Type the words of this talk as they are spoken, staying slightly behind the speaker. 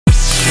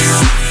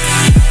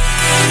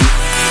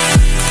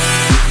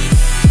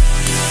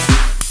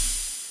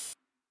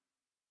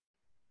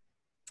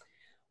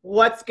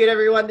What's good,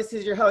 everyone? This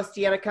is your host,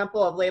 Deanna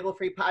Kemple of Label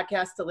Free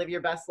Podcast. To live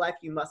your best life,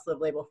 you must live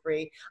label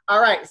free.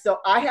 All right, so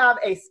I have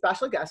a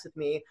special guest with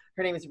me.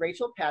 Her name is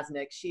Rachel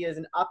Pasnick. She is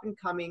an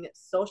up-and-coming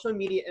social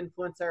media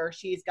influencer.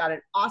 She's got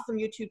an awesome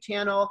YouTube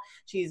channel.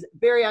 She's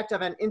very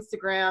active on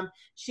Instagram.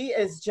 She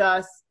is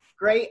just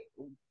great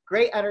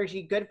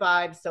energy, good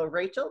vibes. So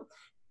Rachel,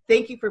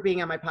 thank you for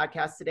being on my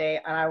podcast today.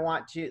 And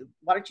why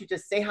don't you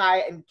just say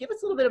hi and give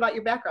us a little bit about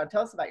your background.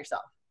 Tell us about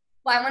yourself.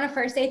 Well, I want to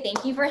first say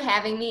thank you for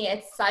having me.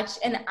 It's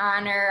such an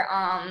honor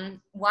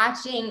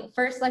watching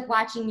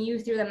you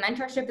through the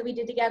mentorship that we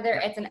did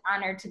together. It's an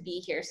honor to be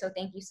here. So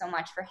thank you so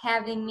much for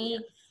having me.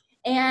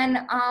 And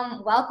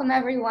welcome,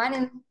 everyone.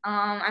 And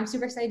I'm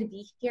super excited to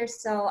be here.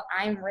 So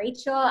I'm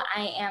Rachel.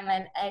 I am,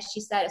 as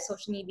she said, a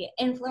social media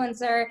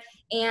influencer,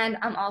 and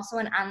I'm also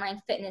an online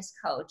fitness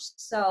coach.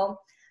 So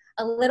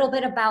a little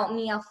bit about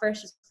me. I'll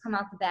first just come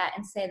out the bat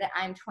and say that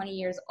I'm 20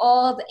 years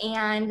old,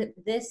 and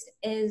this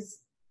is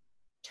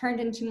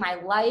turned into my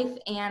life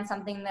and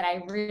something that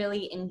I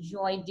really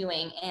enjoy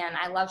doing. And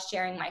I love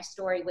sharing my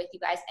story with you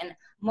guys, and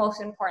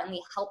most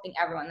importantly, helping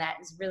everyone. That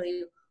is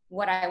really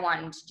what I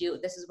wanted to do.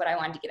 This is what I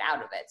wanted to get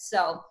out of it.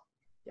 So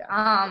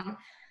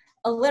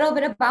a little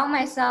bit about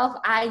myself.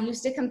 I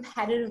used to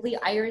competitively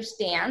Irish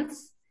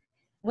dance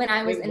when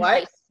I was in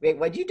high school. Wait,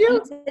 what'd you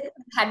do?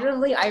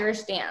 Competitively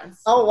Irish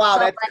dance. Oh, wow,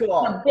 so that's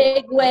cool. The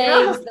big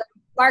wigs, the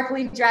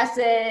sparkly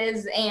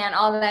dresses, and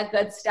all of that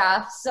good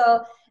stuff.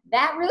 So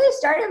that really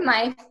started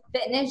my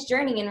fitness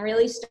journey and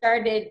really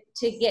started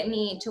to get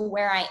me to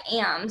where I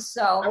am.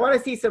 So I want to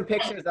see some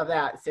pictures of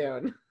that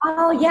soon.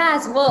 Oh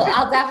yes. Well,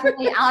 I'll have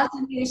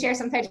to share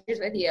some pictures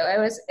with you. It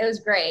was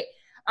great.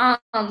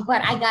 But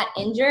I got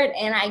injured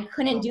and I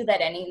couldn't do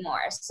that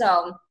anymore.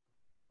 So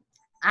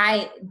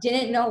I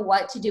didn't know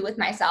what to do with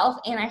myself,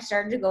 and I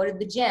started to go to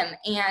the gym.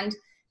 And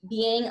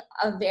being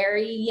a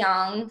very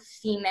young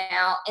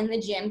female in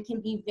the gym can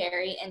be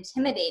very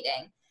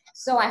intimidating.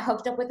 So I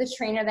hooked up with a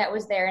trainer that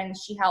was there, and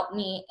she helped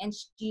me, and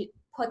she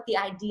put the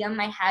idea in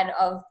my head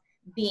of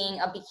being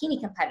a bikini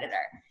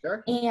competitor.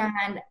 Sure.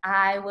 And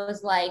I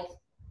was like,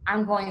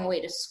 I'm going away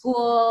to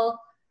school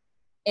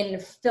in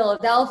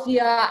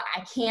Philadelphia.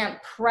 I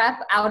can't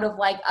prep out of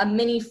like a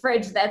mini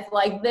fridge that's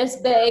like this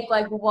big.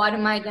 Like, what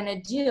am I going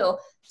to do?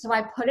 So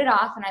I put it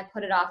off and I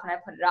put it off and I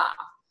put it off.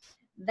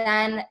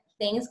 Then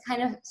things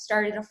kind of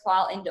started to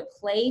fall into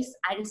place.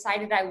 I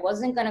decided I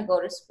wasn't going to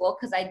go to school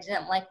because I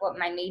didn't like what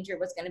my major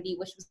was going to be,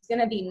 which was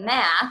going to be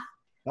math.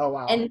 Oh,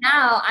 wow. And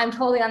now I'm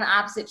totally on the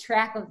opposite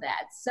track of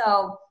that.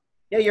 So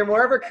yeah, you're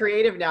more of a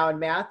creative now, and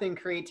math and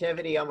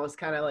creativity almost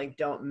kind of like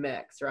don't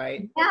mix,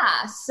 right?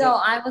 Yeah. So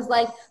I was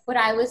like, but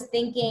I was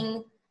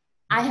thinking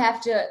I have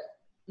to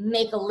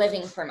make a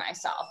living for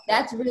myself.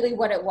 That's really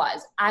what it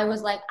was. I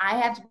was like, I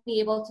have to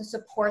be able to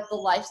support the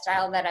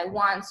lifestyle that I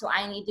want. So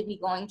I need to be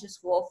going to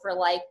school for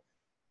like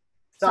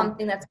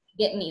something that's going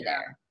to get me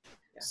there.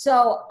 Yeah.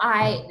 So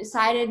I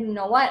decided, you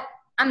know what?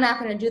 I'm not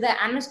going to do that.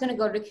 I'm just going to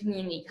go to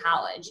community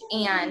college.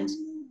 And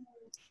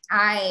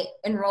I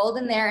enrolled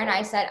in there, and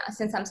I said,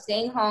 since I'm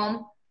staying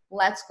home,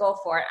 let's go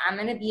for it. I'm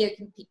going to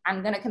compete.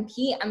 I'm going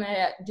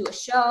to do a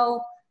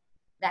show.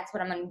 That's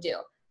what I'm going to do.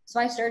 So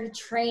I started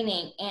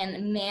training,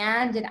 and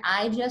man, did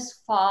I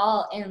just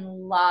fall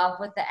in love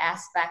with the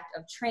aspect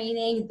of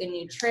training, the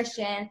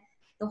nutrition,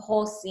 the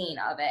whole scene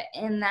of it.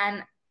 And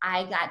then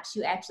I got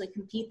to actually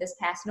compete this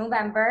past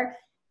November,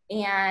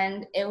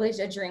 and it was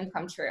a dream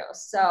come true.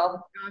 So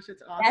gosh,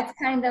 it's awesome. That's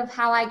kind of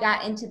how I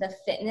got into the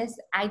fitness.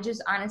 I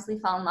just honestly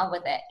fell in love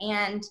with it.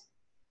 And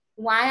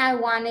why I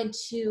wanted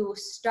to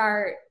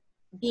start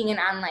being an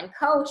online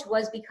coach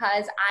was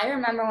because I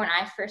remember when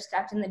I first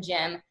stepped in the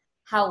gym,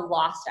 how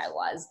lost I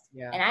was.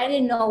 Yeah. And I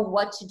didn't know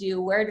what to do,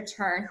 where to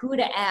turn, who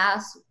to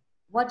ask,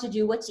 what to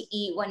do, what to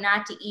eat, what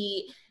not to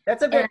eat.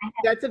 That's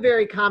a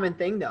very common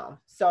thing though.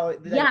 So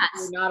yes,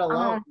 you're not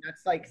alone.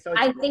 That's like, so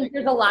I think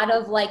there's a lot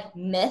of like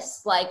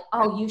myths, like,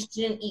 oh, you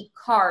shouldn't eat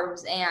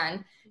carbs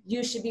and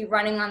you should be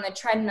running on the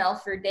treadmill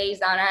for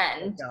days on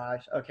end. Oh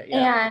gosh. Okay.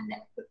 Yeah. And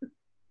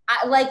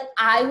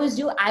I was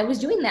doing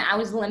that. I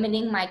was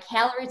limiting my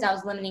calories. I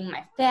was limiting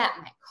my fat,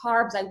 my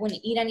carbs. I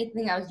wouldn't eat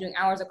anything. I was doing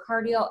hours of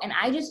cardio, and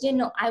I just didn't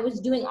know. I was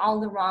doing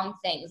all the wrong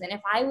things. And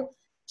if I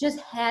just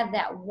had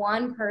that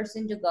one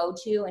person to go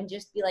to and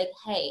just be like,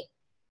 hey,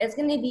 it's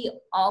going to be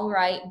all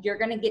right. You're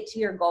going to get to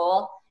your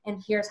goal,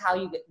 and here's how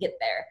you get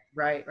there.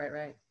 Right.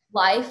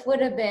 Life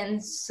would have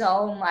been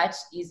so much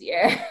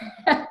easier.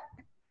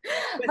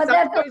 But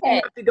that's okay. We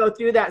have to go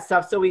through that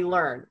stuff so we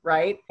learn,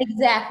 right?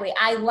 Exactly.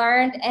 I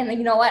learned, and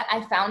you know what?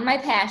 I found my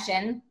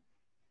passion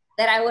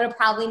that I would have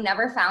probably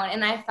never found,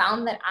 and I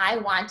found that I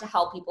want to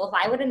help people. If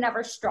I would have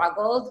never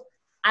struggled,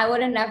 I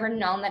would have never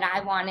known that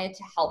I wanted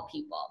to help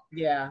people.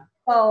 Yeah.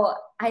 So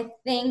I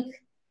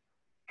think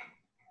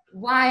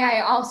why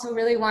I also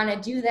really want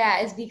to do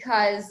that is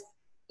because,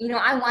 you know,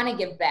 I want to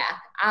give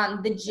back.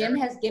 The gym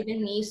has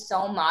given me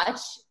so much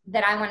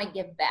that I want to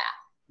give back.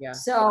 Yeah.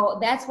 So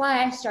that's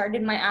why I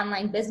started my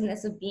online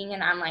business of being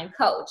an online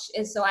coach,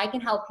 is so I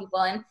can help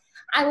people. And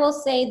I will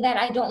say that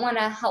I don't want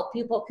to help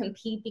people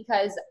compete,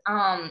 because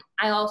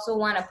I also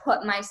want to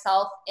put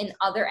myself in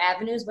other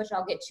avenues, which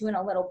I'll get to in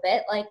a little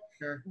bit, like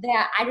Sure.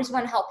 that I just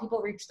want to help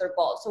people reach their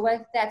goals. So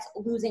whether that's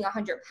losing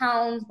 100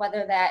 pounds,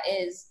 whether that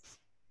is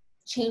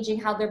changing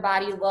how their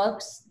body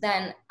looks,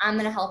 then I'm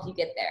going to help you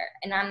get there.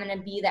 And I'm going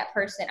to be that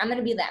person. I'm going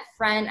to be that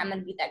friend. I'm going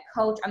to be that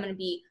coach. I'm going to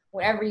be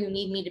whatever you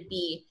need me to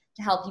be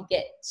to help you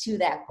get to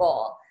that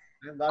goal.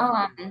 I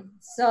love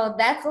So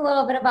that's a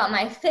little bit about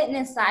my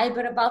fitness side,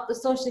 but about the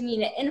social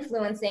media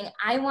influencing,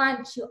 I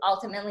want to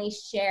ultimately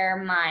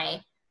share my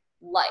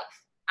life.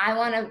 I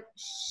want to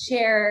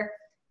share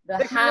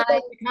the high.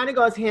 It kind of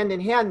goes hand in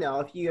hand though.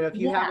 If you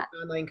Yeah. have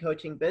an online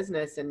coaching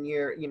business and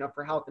you're,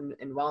 for health and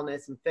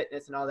wellness and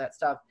fitness and all that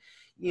stuff,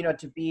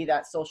 to be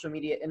that social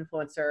media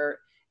influencer,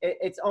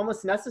 it's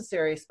almost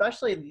necessary,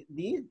 especially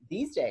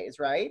these days,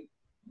 right?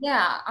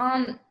 Yeah.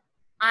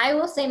 I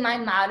will say my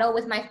motto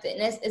with my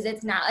fitness is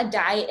it's not a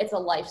diet, it's a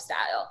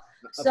lifestyle.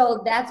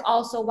 So that's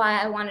also why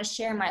I want to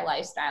share my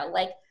lifestyle.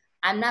 Like,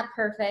 I'm not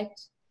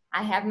perfect.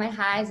 I have my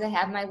highs, I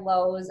have my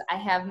lows, I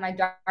have my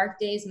dark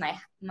days,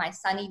 my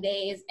sunny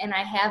days, and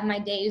I have my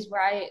days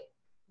where I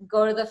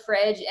go to the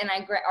fridge and I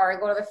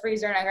go to the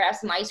freezer and I grab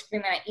some ice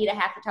cream and I eat a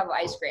half a tub of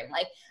ice cream.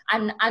 Like,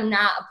 I'm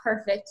not a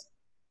perfect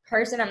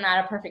person. I'm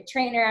not a perfect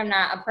trainer. I'm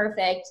not a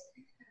perfect,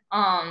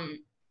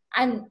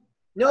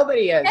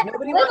 Nobody is.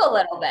 Nobody live a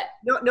little bit.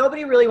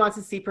 Nobody really wants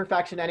to see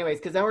perfection anyways,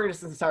 because then we're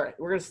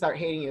gonna start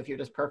hating you if you're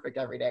just perfect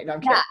every day. No, I'm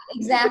kidding. Yeah,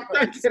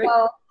 exactly.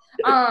 So,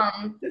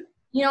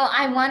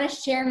 I want to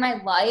share my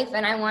life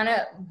and I want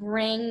to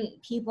bring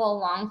people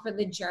along for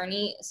the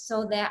journey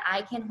so that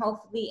I can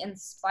hopefully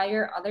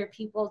inspire other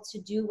people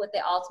to do what they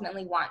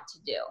ultimately want to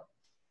do.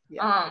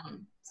 Yeah.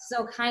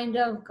 So kind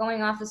of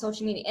going off the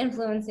social media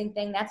influencing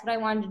thing, that's what I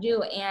wanted to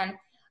do. And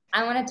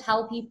I want to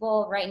tell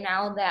people right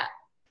now that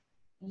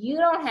you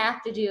don't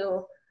have to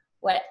do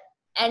what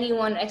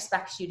anyone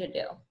expects you to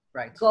do.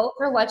 Right. Go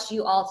for what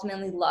you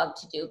ultimately love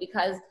to do,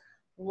 because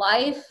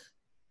life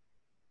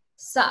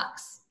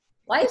sucks.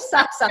 Life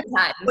sucks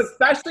sometimes.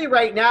 Especially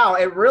right now,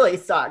 it really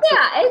sucks.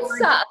 Yeah, it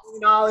sucks.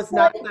 All this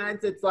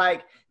nonsense. It's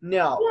like,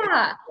 no.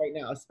 Yeah. Right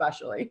now,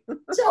 especially.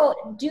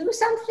 So do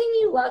something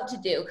you love to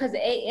do, because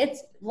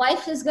it's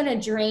life is going to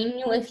drain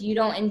you if you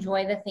don't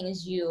enjoy the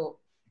things you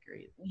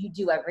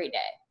do every day.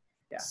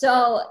 Yeah.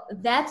 So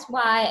that's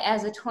why,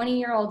 as a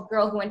 20-year-old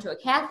girl who went to a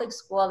Catholic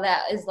school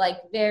that is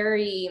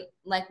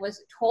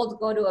was told to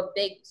go to a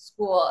big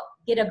school,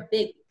 get a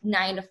big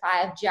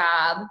 9-to-5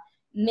 job,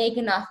 make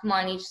enough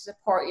money to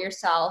support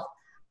yourself,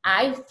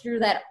 I threw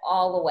that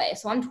all away.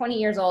 So I'm 20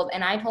 years old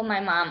and I told my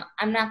mom,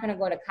 I'm not going to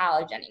go to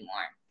college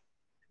anymore.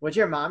 What'd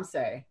your mom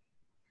say?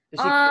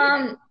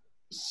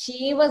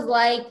 She was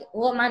like,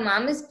 well, my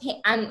mom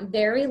I'm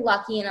very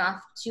lucky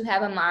enough to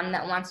have a mom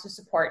that wants to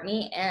support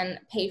me and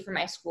pay for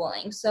my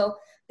schooling. So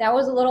that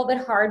was a little bit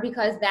hard,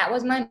 because that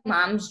was my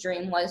mom's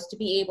dream, was to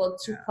be able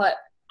to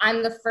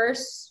I'm the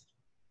first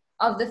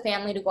of the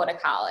family to go to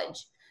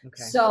college.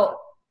 Okay. So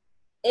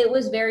it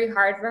was very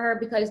hard for her,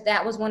 because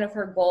that was one of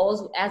her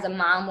goals as a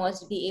mom, was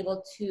to be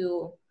able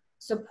to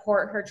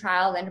support her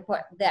child and to put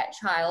that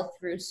child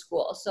through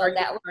school. So are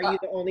you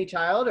the only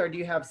child, or do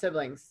you have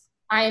siblings?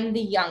 I am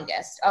the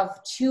youngest of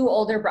 2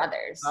 older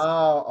brothers.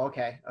 Oh,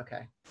 okay.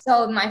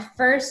 So my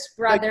first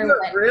brother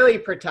was really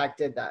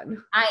protected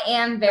then. I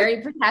am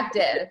very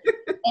protected.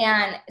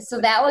 And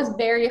so that was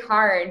very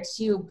hard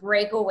to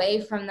break away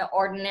from the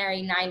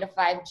ordinary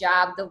 9-to-5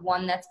 job, the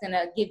one that's going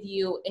to give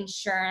you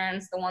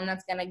insurance, the one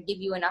that's going to give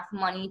you enough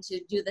money to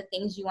do the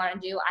things you want to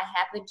do. I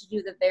happen to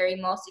do the very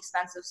most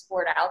expensive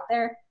sport out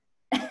there.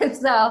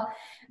 So,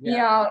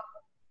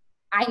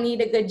 I need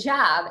a good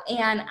job.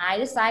 And I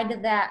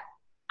decided that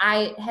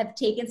I have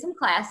taken some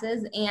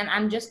classes and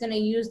I'm just going to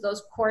use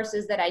those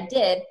courses that I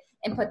did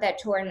and put that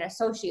toward an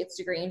associate's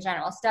degree in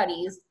general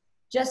studies,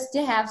 just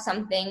to have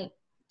something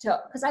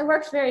because I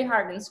worked very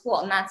hard in school.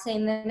 I'm not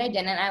saying that I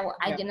didn't.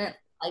 I didn't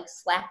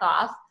slack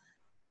off,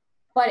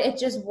 but it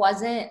just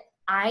wasn't.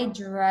 I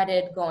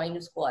dreaded going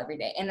to school every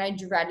day, and I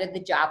dreaded the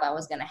job I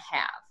was going to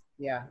have.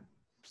 Yeah.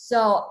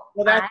 So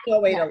that's no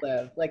way to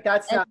live.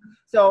 That's not.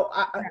 So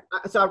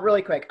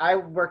really quick, I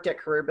worked at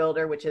Career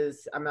Builder, which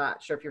is, I'm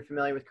not sure if you're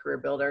familiar with Career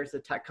Builder. It's a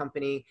tech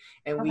company,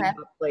 and we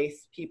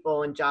place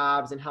people in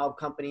jobs and help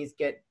companies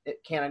get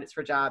candidates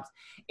for jobs.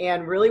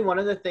 And really, one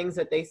of the things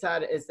that they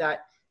said is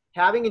that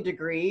having a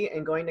degree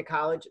and going to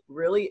college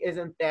really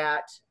isn't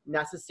that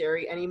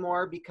necessary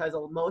anymore, because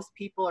most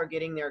people are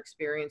getting their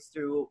experience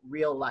through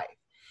real life.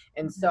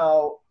 And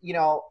so,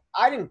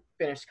 I didn't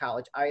finish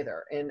college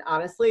either. And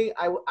honestly,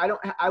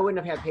 I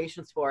wouldn't have had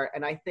patience for it.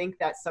 And I think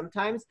that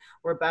sometimes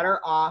we're better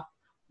off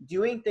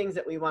doing things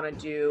that we want to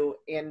do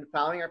and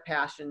following our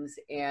passions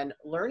and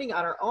learning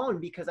on our own,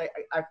 because I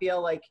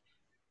feel like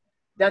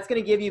that's going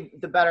to give you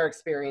the better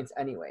experience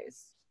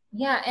anyways.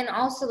 Yeah. And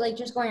also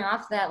just going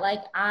off that,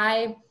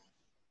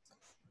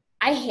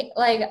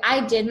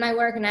 I did my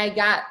work and I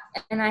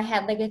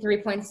had like a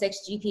 3.6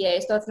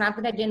 GPA. So it's not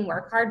that I didn't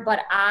work hard, but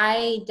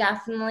I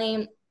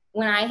definitely,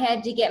 when I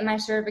had to get my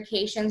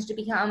certifications to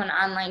become an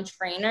online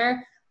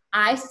trainer,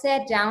 I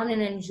sat down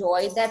and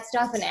enjoyed that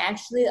stuff and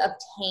actually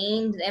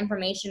obtained the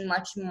information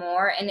much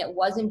more. And it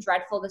wasn't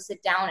dreadful to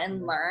sit down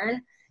and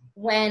learn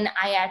when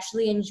I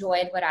actually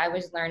enjoyed what I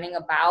was learning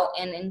about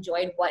and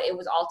enjoyed what it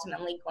was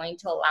ultimately going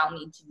to allow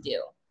me to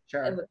do.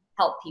 Sure. It would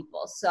help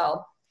people.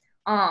 So,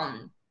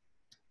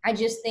 I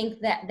just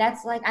think that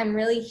that's like, I'm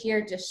really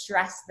here to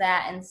stress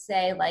that and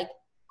say, like,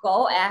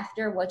 go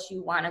after what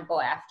you want to go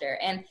after.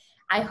 And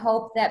I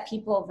hope that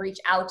people reach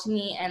out to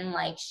me and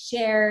like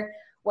share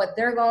what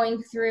they're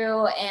going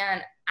through,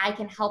 and I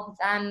can help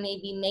them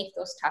maybe make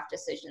those tough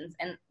decisions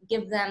and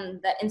give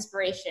them the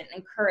inspiration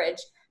and courage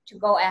to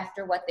go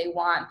after what they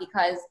want.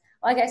 Because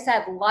like I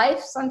said, life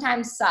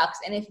sometimes sucks.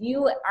 And if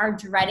you are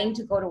dreading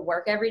to go to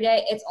work every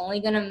day, it's only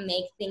going to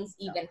make things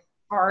even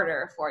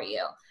harder for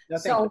you.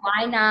 So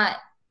why not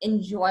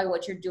enjoy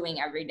what you're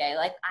doing every day?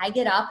 Like, I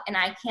get up and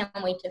I can't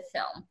wait to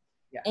film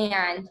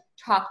and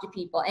talk to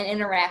people and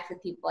interact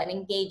with people and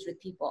engage with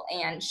people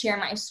and share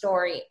my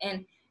story.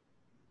 And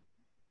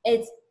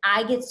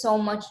I get so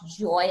much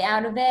joy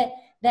out of it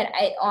that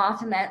I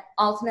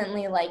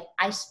ultimately like,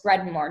 I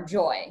spread more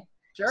joy.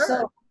 Sure.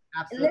 So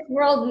absolutely. This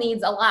world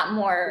needs a lot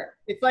more.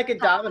 It's like a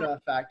domino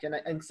effect.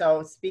 And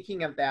so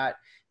speaking of that,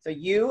 so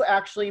you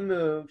actually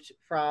moved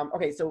from,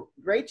 so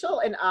Rachel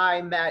and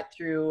I met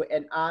through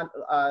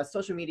a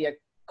social media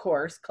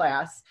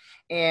class.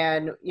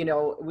 And,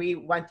 we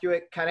went through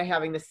it kind of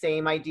having the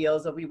same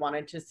ideals of we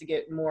wanted just to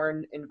get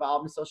more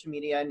involved in social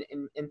media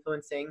and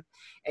influencing.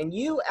 And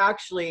you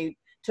actually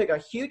took a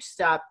huge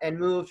step and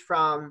moved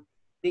from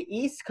the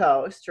East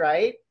Coast,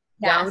 right?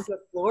 Yes. Down to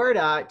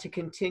Florida to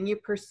continue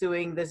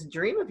pursuing this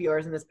dream of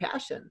yours and this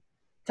passion.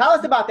 Tell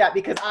us about that,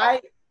 because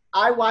I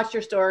watched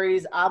your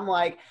stories. I'm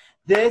like,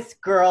 this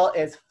girl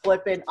is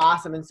flipping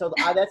awesome. And so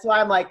that's why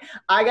I'm like,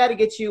 I got to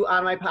get you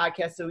on my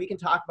podcast so we can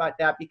talk about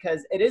that,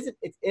 because it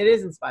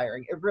is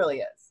inspiring. It really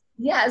is.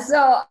 Yeah.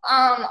 So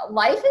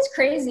life is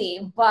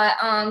crazy, but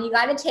you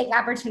got to take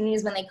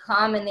opportunities when they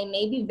come, and they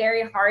may be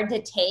very hard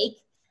to take,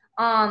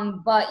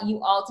 but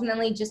you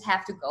ultimately just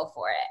have to go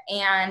for it.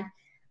 And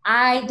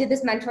I did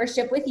this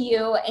mentorship with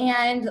you,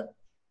 and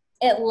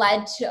it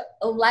led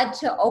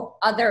to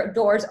other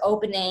doors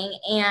opening,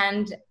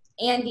 and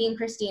Andy and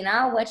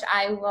Christina, which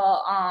I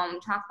will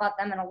talk about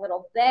them in a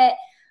little bit.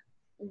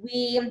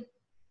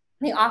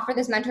 They offer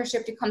this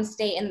mentorship to come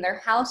stay in their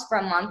house for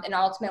a month and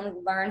ultimately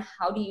learn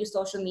how to use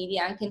social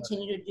media and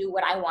continue to do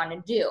what I want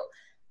to do.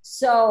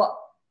 So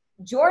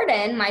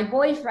Jordan, my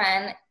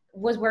boyfriend,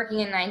 was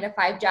working a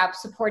 9-to-5 job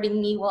supporting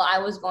me while I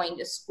was going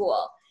to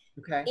school.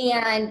 Okay.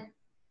 And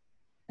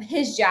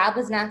his job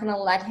was not going to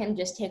let him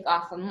just take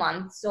off a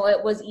month. So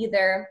it was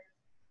either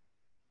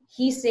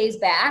he stays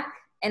back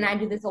and I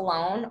do this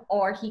alone,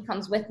 or he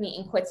comes with me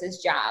and quits his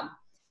job.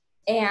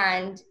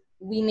 And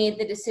we made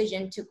the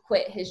decision to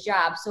quit his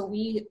job. So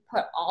we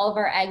put all of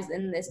our eggs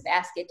in this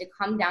basket to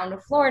come down to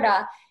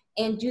Florida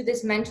and do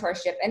this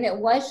mentorship. And it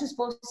was just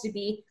supposed to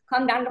be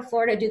come down to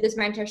Florida, do this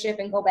mentorship,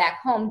 and go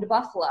back home to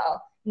Buffalo,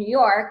 New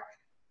York.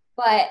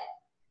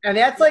 And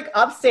that's like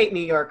upstate New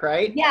York,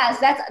 right? Yes,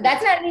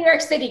 that's not New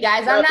York City,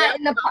 guys. I'm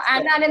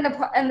not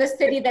in the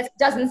city that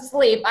doesn't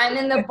sleep. I'm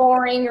in the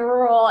boring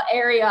rural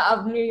area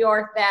of New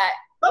York that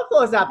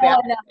Buffalo's not bad.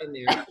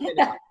 Not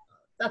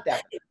that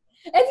bad.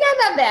 It's not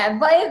that bad,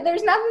 but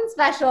there's nothing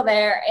special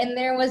there. And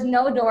there was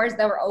no doors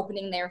that were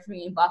opening there for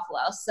me in Buffalo.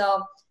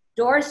 So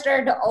doors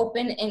started to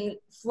open in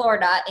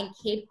Florida, in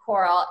Cape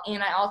Coral,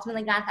 and I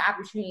ultimately got the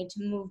opportunity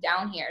to move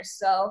down here.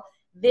 So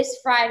this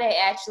Friday,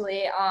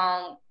 actually,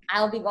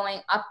 I'll be going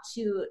up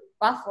to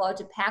Buffalo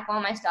to pack all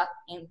my stuff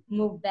and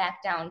move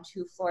back down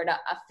to Florida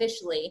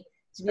officially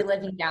to be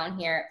living down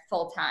here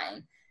full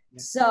time. Yeah.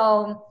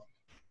 So,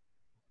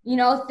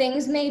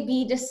 things may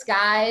be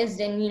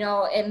disguised and,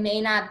 it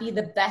may not be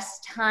the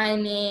best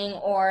timing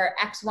or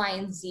X, Y,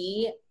 and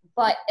Z,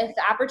 but if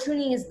the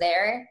opportunity is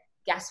there,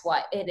 guess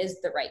what? It is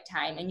the right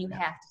time, and you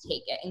have to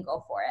take it and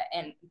go for it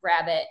and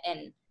grab it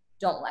and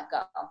don't let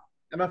go.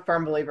 I'm a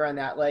firm believer in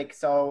that.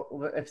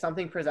 So if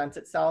something presents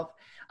itself,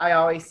 I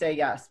always say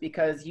yes,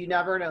 because you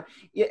never know.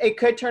 It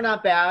could turn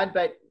out bad,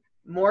 but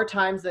more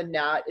times than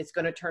not, it's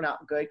going to turn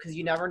out good, because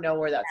you never know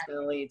where that's going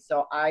to lead.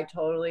 So I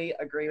totally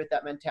agree with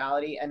that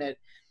mentality. And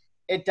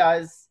it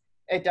does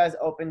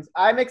open.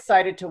 I'm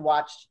excited to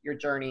watch your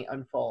journey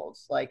unfold.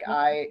 So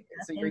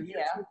your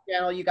YouTube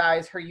channel, you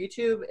guys, her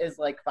YouTube is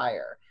like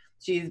fire.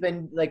 She's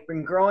been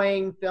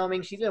growing,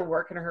 filming. She's been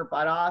working her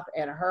butt off,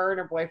 and her and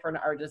her boyfriend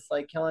are just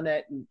killing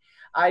it. And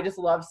I just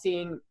love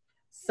seeing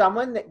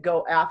someone that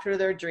go after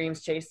their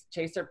dreams, chase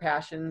their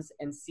passions,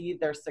 and see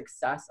their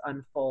success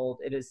unfold.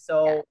 It is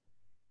so,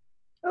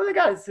 oh my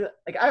God, it's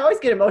I always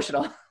get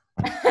emotional.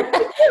 You're gonna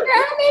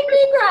make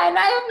me cry, and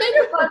I have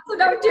makeup on, so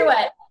don't do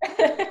it.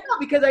 No,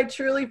 because I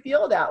truly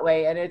feel that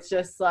way. And it's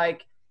just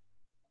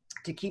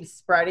to keep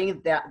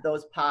spreading that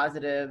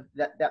positive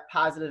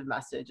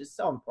message is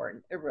so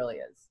important. It really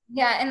is.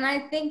 Yeah, and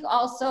I think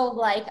also,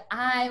 like,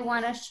 I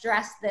want to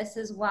stress this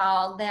as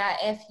well, that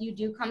if you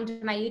do come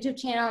to my YouTube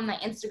channel and my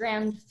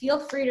Instagram, feel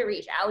free to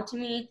reach out to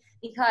me,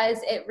 because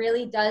it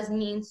really does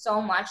mean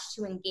so much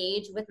to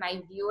engage with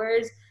my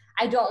viewers.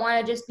 I don't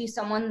want to just be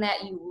someone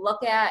that you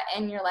look at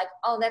and you're like,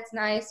 oh, that's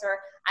nice, or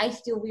I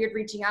feel weird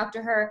reaching out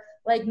to her.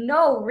 Like,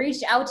 no,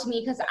 reach out to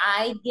me, because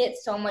I get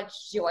so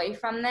much joy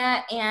from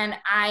that. And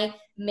I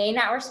may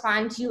not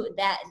respond to you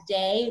that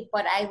day,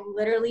 but I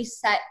literally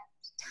set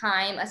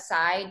time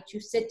aside to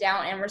sit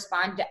down and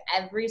respond to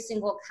every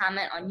single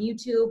comment on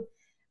YouTube.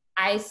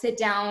 I sit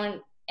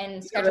down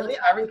and schedule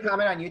every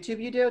comment on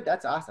YouTube you do?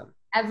 That's awesome.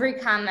 Every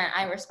comment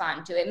I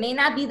respond to. It may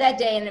not be that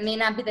day and it may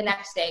not be the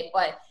next day,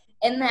 but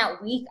in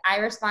that week, I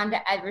respond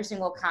to every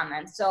single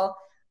comment. So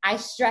I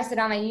stress it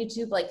on my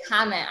YouTube, like,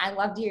 comment. I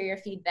love to hear your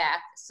feedback.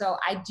 So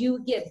I do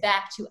get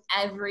back to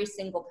every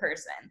single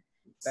person.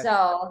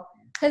 So,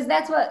 because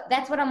that's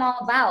what I'm all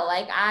about.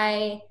 Like,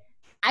 I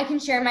can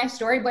share my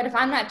story, but if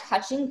I'm not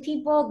touching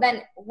people,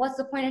 then what's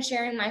the point of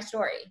sharing my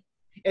story?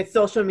 It's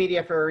social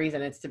media for a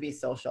reason. It's to be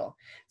social.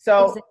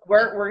 So exactly.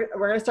 we're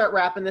going to start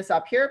wrapping this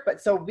up here. But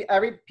so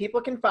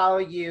people can follow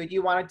you. Do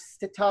you want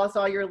to tell us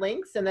all your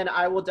links? And then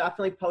I will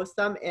definitely post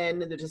them in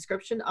the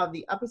description of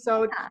the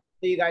episode,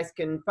 so you guys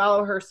can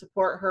follow her,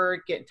 support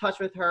her, get in touch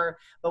with her.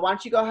 But why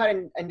don't you go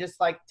ahead and just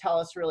like tell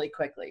us really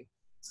quickly.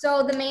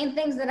 So the main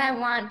things that I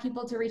want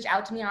people to reach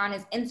out to me on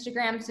is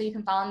Instagram. So you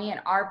can follow me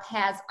at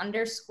rpaz_,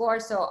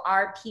 so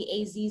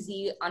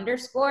RPAZZ_,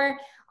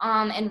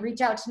 and reach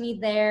out to me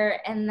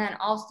there. And then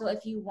also,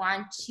 if you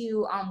want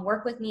to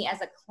work with me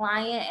as a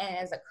client and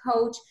as a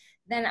coach,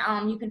 then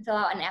you can fill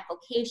out an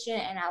application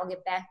and I will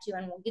get back to you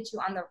and we'll get you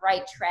on the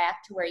right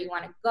track to where you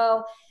want to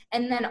go.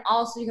 And then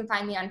also you can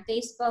find me on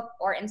Facebook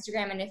or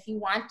Instagram. And if you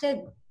want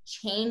to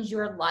change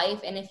your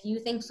life, and if you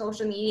think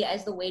social media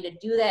is the way to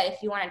do that,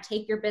 if you want to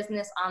take your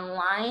business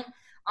online,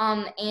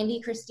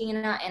 Andy,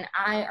 Christina, and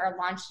I are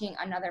launching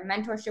another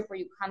mentorship where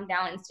you come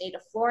down and stay to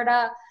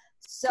Florida.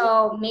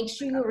 So make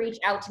sure you reach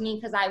out to me,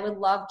 because I would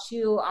love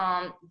to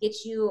get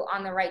you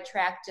on the right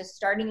track to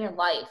starting your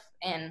life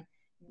and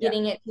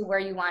getting it to where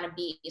you want to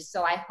be.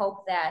 So I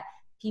hope that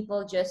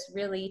people just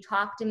really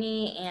talk to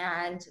me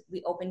and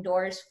we open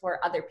doors for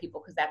other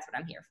people, because that's what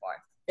I'm here for.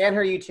 And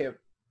her YouTube.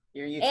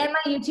 Your YouTube. And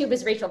my YouTube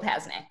is Rachel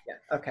Pasnick. Yeah,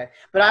 okay.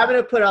 But I'm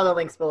going to put all the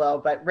links below.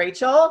 But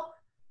Rachel,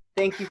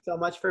 thank you so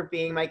much for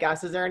being my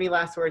guest. Is there any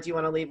last words you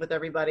want to leave with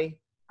everybody?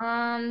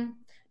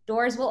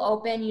 Doors will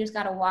open. You just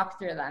got to walk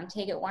through them.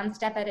 Take it one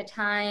step at a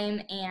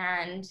time,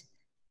 and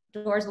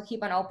doors will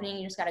keep on opening.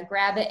 You just got to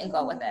grab it and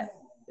go with it.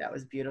 That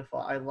was beautiful.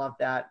 I love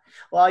that.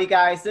 Well, you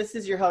guys, this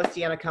is your host,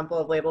 Deanna Kumpel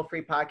of Label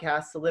Free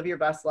Podcast. To live your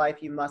best life,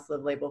 you must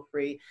live label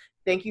free.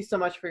 Thank you so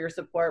much for your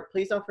support.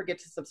 Please don't forget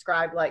to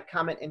subscribe, like,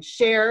 comment, and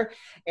share.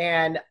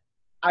 And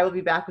I will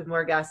be back with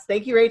more guests.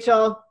 Thank you,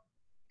 Rachel.